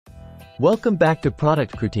Welcome back to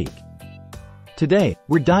Product Critique. Today,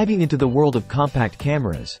 we're diving into the world of compact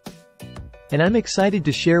cameras. And I'm excited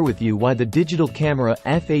to share with you why the Digital Camera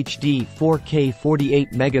FHD 4K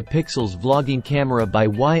 48 megapixels vlogging camera by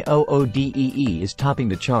YOODEE is topping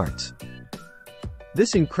the charts.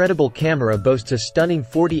 This incredible camera boasts a stunning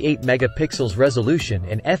 48 megapixels resolution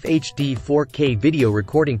and FHD 4K video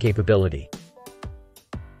recording capability,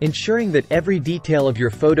 ensuring that every detail of your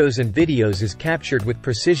photos and videos is captured with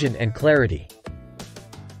precision and clarity.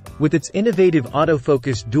 With its innovative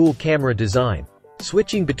autofocus dual camera design,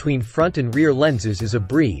 switching between front and rear lenses is a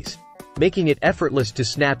breeze, making it effortless to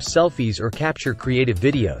snap selfies or capture creative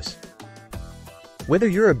videos. Whether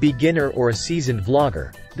you're a beginner or a seasoned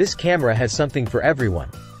vlogger, this camera has something for everyone.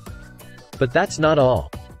 But that's not all.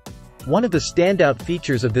 One of the standout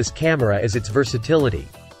features of this camera is its versatility.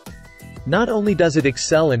 Not only does it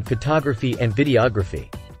excel in photography and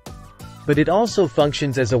videography, but it also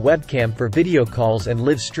functions as a webcam for video calls and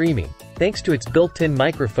live streaming, thanks to its built-in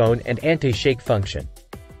microphone and anti-shake function.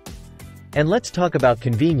 And let's talk about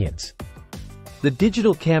convenience. The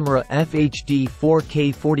Digital Camera FHD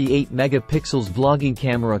 4K 48 megapixels vlogging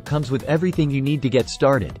camera comes with everything you need to get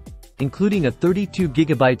started, including a 32GB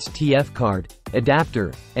TF card,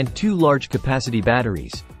 adapter, and 2 large capacity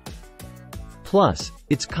batteries. Plus,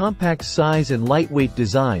 its compact size and lightweight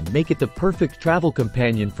design make it the perfect travel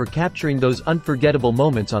companion for capturing those unforgettable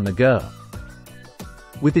moments on the go.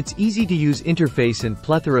 With its easy-to-use interface and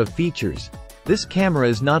plethora of features, this camera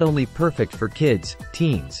is not only perfect for kids,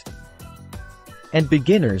 teens, and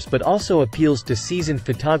beginners but also appeals to seasoned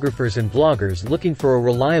photographers and vloggers looking for a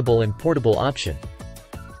reliable and portable option.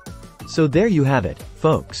 So there you have it,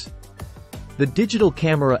 folks. The Digital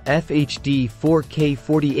Camera FHD 4K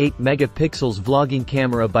 48 megapixels vlogging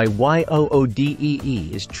camera by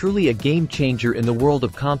YOODEE is truly a game-changer in the world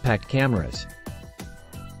of compact cameras.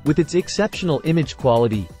 With its exceptional image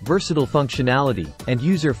quality, versatile functionality, and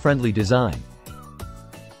user-friendly design,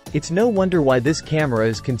 it's no wonder why this camera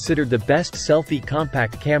is considered the best selfie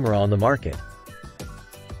compact camera on the market.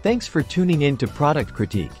 Thanks for tuning in to Product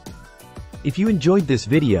Critique. If you enjoyed this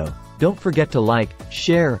video, don't forget to like,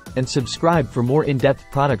 share, and subscribe for more in-depth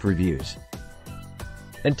product reviews.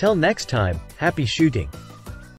 Until next time, happy shooting!